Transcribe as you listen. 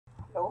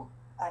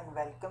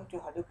welcome to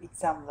Hadoop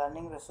Exam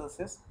Learning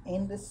Resources.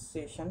 In this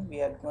session,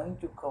 we are going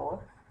to cover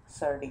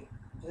SerDe.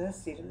 This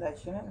is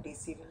serialization and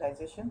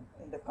deserialization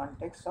in the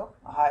context of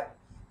Hive.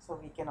 So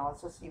we can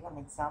also see one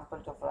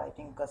example of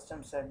writing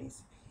custom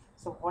SerDes.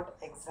 So what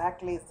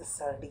exactly is the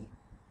SerDe?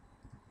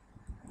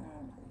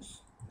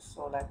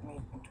 So let me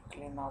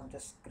clean out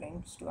the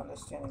screens to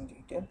understand in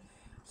detail.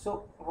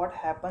 So what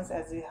happens,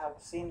 as we have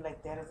seen,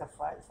 like there is a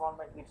file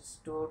format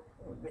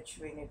which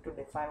we need to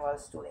define while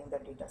storing the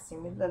data.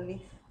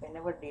 Similarly,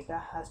 whenever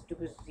data has to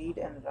be read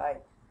and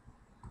write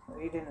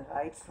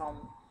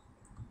from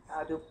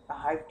Hadoop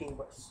Hive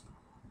tables,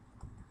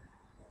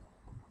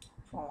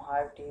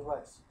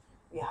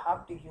 we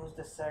have to use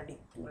the SerDe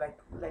to, like,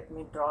 let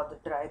me draw the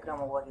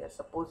diagram over here.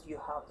 Suppose you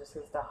have, this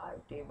is the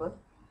Hive table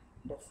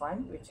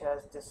defined, which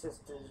has, this is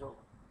the row.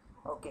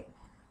 Okay,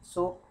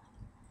 so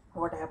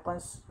what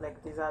happens,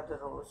 like these are the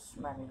rows,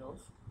 many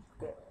rows.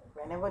 Okay,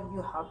 whenever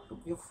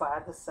you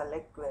fire the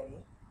select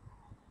query,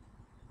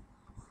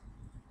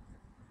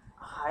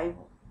 Hive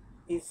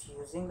is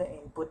using the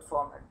input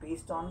format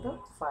based on the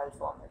file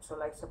format. So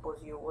like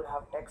suppose you would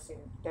have text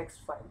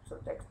file, so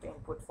text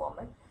input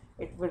format,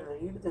 it will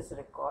read this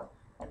record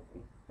and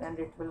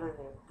it will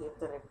give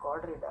the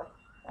record reader,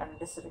 and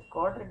this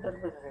record reader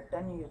will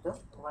return you the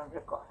one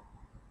record,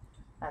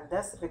 and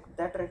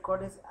that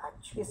record is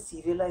actually a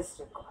serialized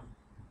record.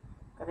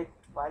 Correct.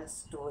 While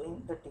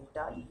storing the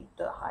data,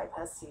 the Hive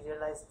has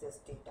serialized this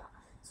data.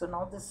 So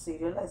now the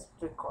serialized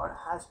record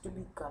has to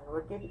be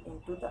converted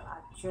into the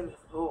actual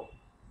row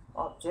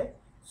object,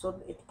 so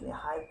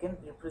Hive can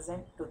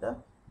represent to the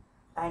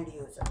end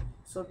user.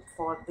 So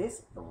for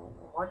this,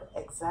 what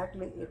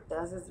exactly it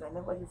does is,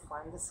 whenever you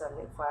fire the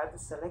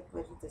select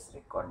query, this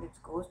record, it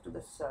goes to the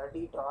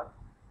SerDe dot,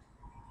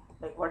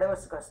 like whatever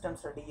custom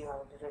SerDe you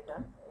have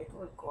written, it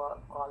will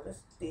call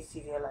this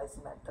deserialize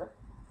method,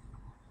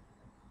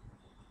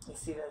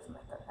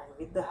 and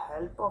with the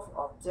help of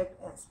object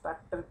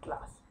inspector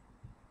class.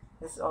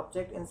 This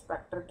object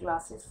inspector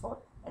class is for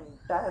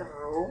entire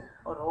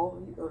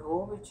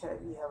row which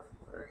we have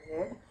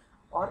read,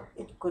 or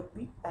it could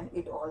be, and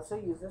it also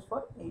uses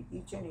for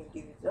each and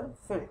individual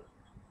field.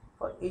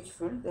 For each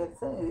field there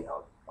is a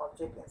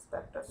object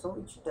inspector, so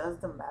which does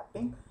the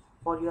mapping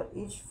for your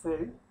each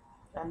field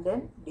and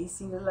then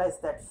deserialize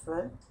that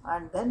field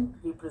and then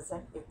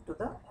represent it to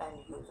the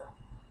end user.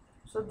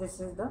 So this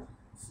is the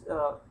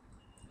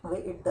way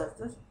it does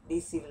this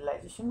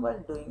deserialization while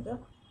doing the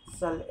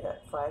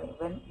file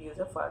when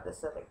user fire the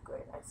select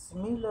query. And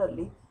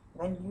similarly,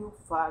 when you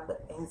fire the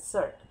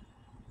insert,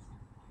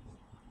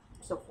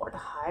 so what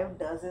Hive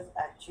does is,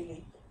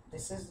 actually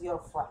this is your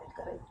file,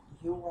 correct?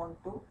 You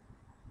want to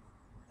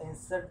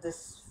insert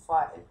this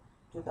file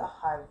to the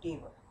Hive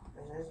table.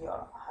 This is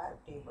your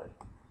Hive table,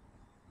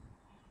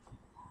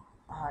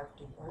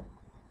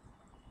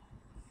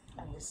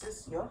 and this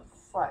is your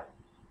file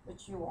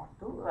which you want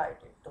to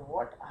write it. So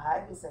what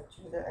Hive is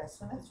actually, that as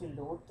soon as you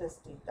load this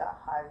data,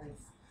 Hive will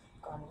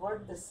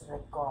convert this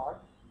record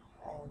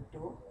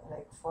into,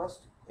 like,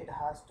 first it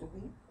has to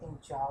be in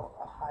Java.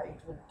 Hive,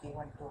 it will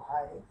given to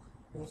Hive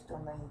based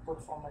on the input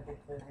format, it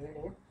will read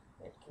it,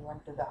 it given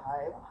to the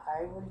Hive.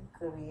 Hive will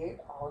create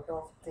out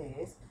of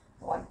this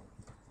one,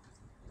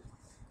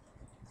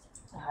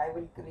 Hive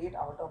will create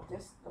out of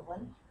this the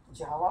one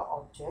Java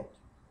object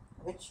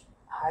which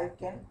Hive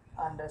can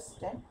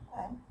understand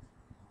and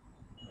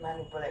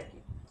manipulate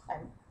it.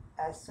 And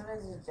as soon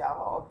as the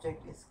Java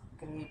object is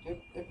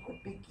created, it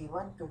would be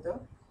given to the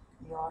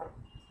your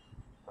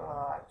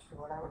actually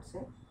what I would say,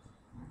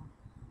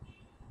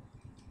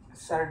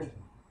 SerDe.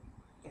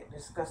 Okay,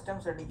 this custom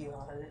SerDe you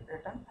have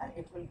written, and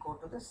it will go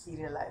to the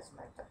serialize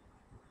method.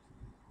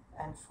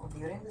 And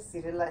during the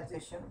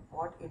serialization,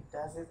 what it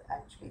does is,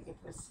 actually it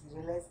will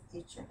serialize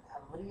each and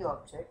every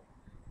object,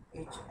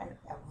 each and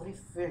every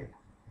field.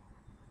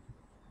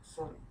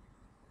 So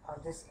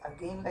this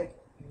again, like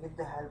with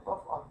the help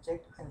of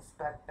object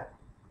inspector,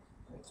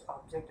 which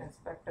object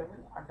inspector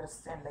will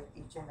understand like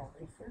each and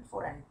every field.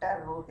 For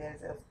entire row there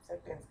is a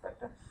object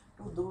inspector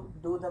to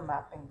do the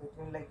mapping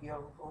between like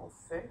your row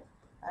field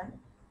and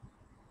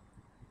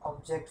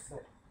object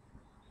field.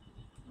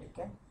 You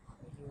can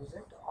use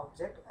it,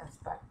 object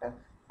inspector,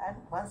 and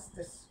once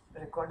this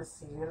record is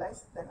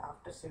serialized, then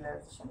after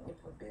serialization it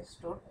will be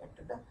stored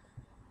into the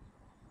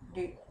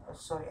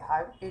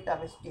Hive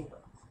database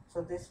table.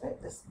 So this way,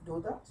 this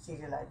do the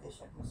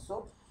serialization.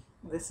 So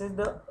this is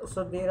the,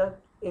 so there are,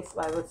 if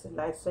I would say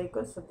life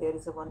cycle, so there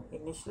is a one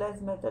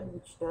initialize method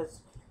which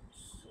does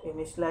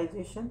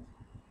initialization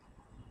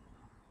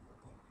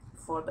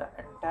for the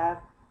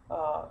entire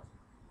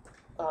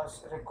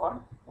record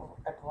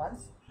at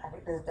once, and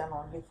it is done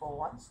only for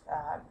once,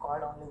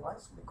 called only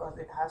once, because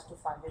it has to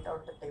find it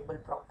out the table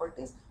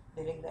properties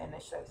during the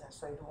initialization.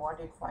 So what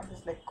it finds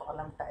is like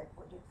column type,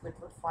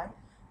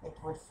 it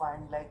would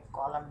find like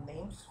column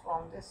names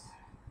from this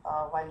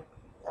while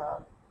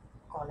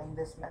calling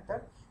this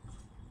method.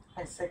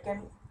 And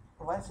second,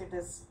 once it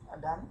is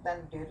done,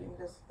 then during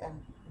this,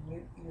 and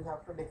you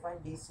have to define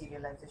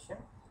deserialization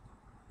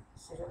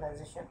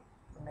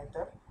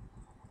method.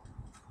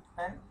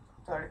 And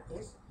third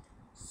is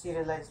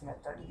serialized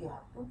method you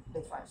have to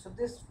define. So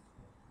these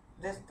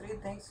three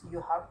things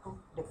you have to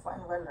define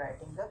while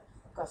writing the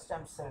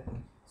custom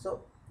SerDe.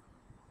 So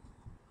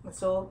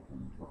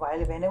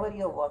while whenever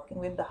you're working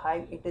with the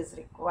Hive, it is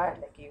required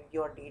like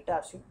your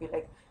data should be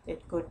like,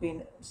 it could be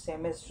in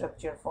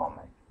semi-structured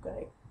format,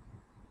 correct?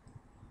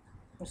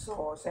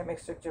 So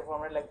semi-structured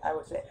format, like I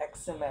would say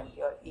XML,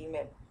 your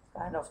email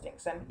kind of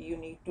things, and you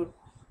need to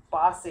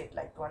pass it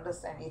like to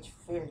understand each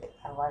field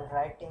while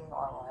writing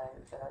or while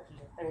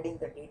reading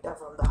the data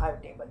from the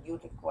Hive table. You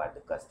require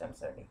the custom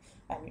SerDe,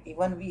 and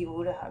even we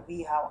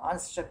have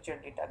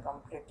unstructured data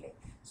completely.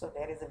 So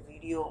there is a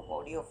video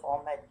audio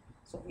format.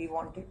 So we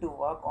wanted to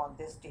work on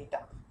this data.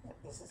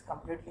 This is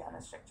completely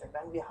unstructured.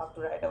 Then we have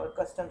to write our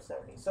custom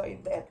SerDe. So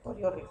if as per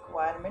your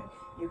requirement,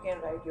 you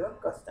can write your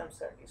custom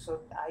SerDe.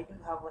 So I do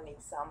have an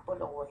example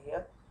over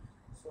here.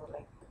 So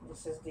like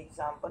this is the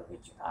example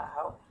which I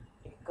have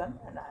taken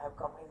and I have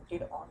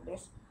commented on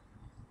this.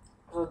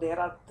 So there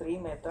are three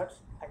methods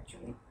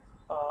actually.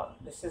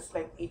 This is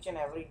like each and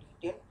every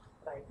detail.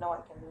 Right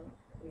now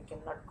we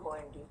cannot go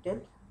in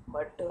detail,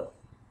 but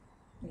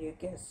you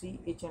can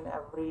see each and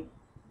every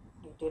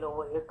detail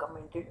over here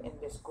commented in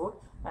this code.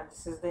 And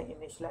this is the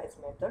initialize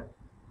method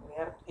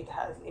where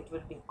it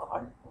will be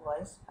called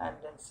once, and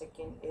then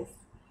second is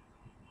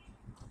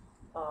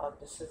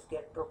this is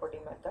get property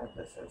method.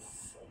 This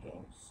is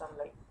again some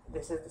like,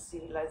 this is the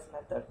serialize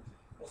method.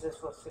 This is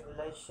for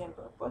serialization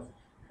purpose,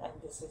 and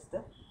this is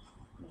the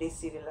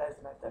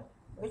deserialize method,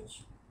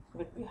 which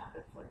will be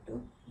helpful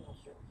to you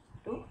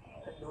to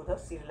do the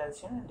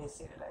serialization and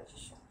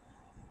deserialization.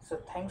 So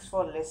thanks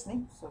for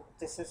listening. So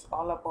this is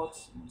all about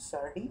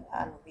SerDe,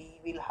 and we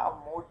will have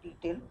more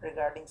detail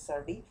regarding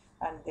SerDe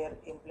and their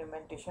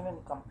implementation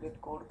and complete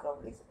code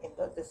coverage in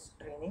this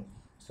training.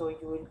 So you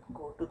will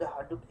go to the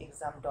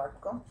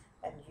hadoopexam.com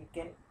and you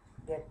can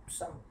get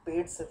some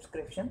paid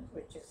subscription,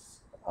 which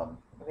is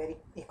very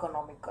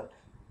economical.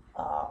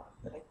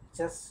 Like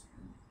just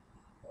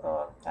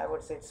I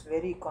would say it's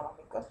very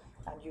economical,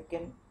 and you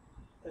can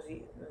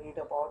read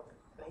about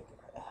like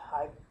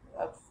Hive,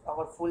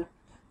 our full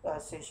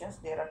sessions.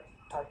 There are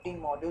 13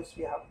 modules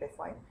we have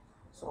defined,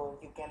 so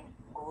you can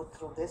go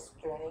through this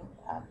training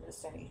and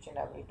listen each and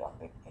every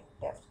topic in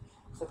depth.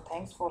 So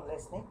thanks for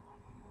listening,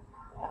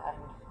 and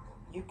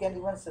you can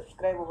even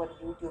subscribe our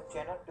YouTube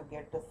channel to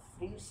get the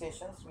free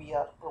sessions we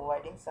are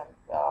providing some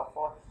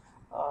for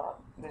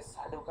this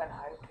Hadoop and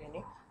Hive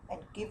training, and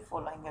keep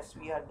following us.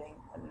 We are doing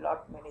a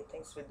lot many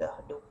things with the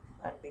Hadoop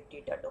and big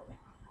data domain.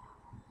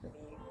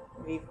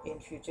 We in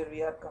future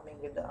we are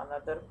coming with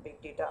another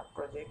big data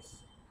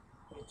projects,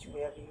 which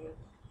where we will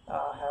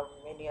have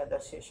many other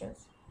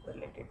sessions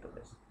related to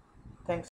this. Thanks.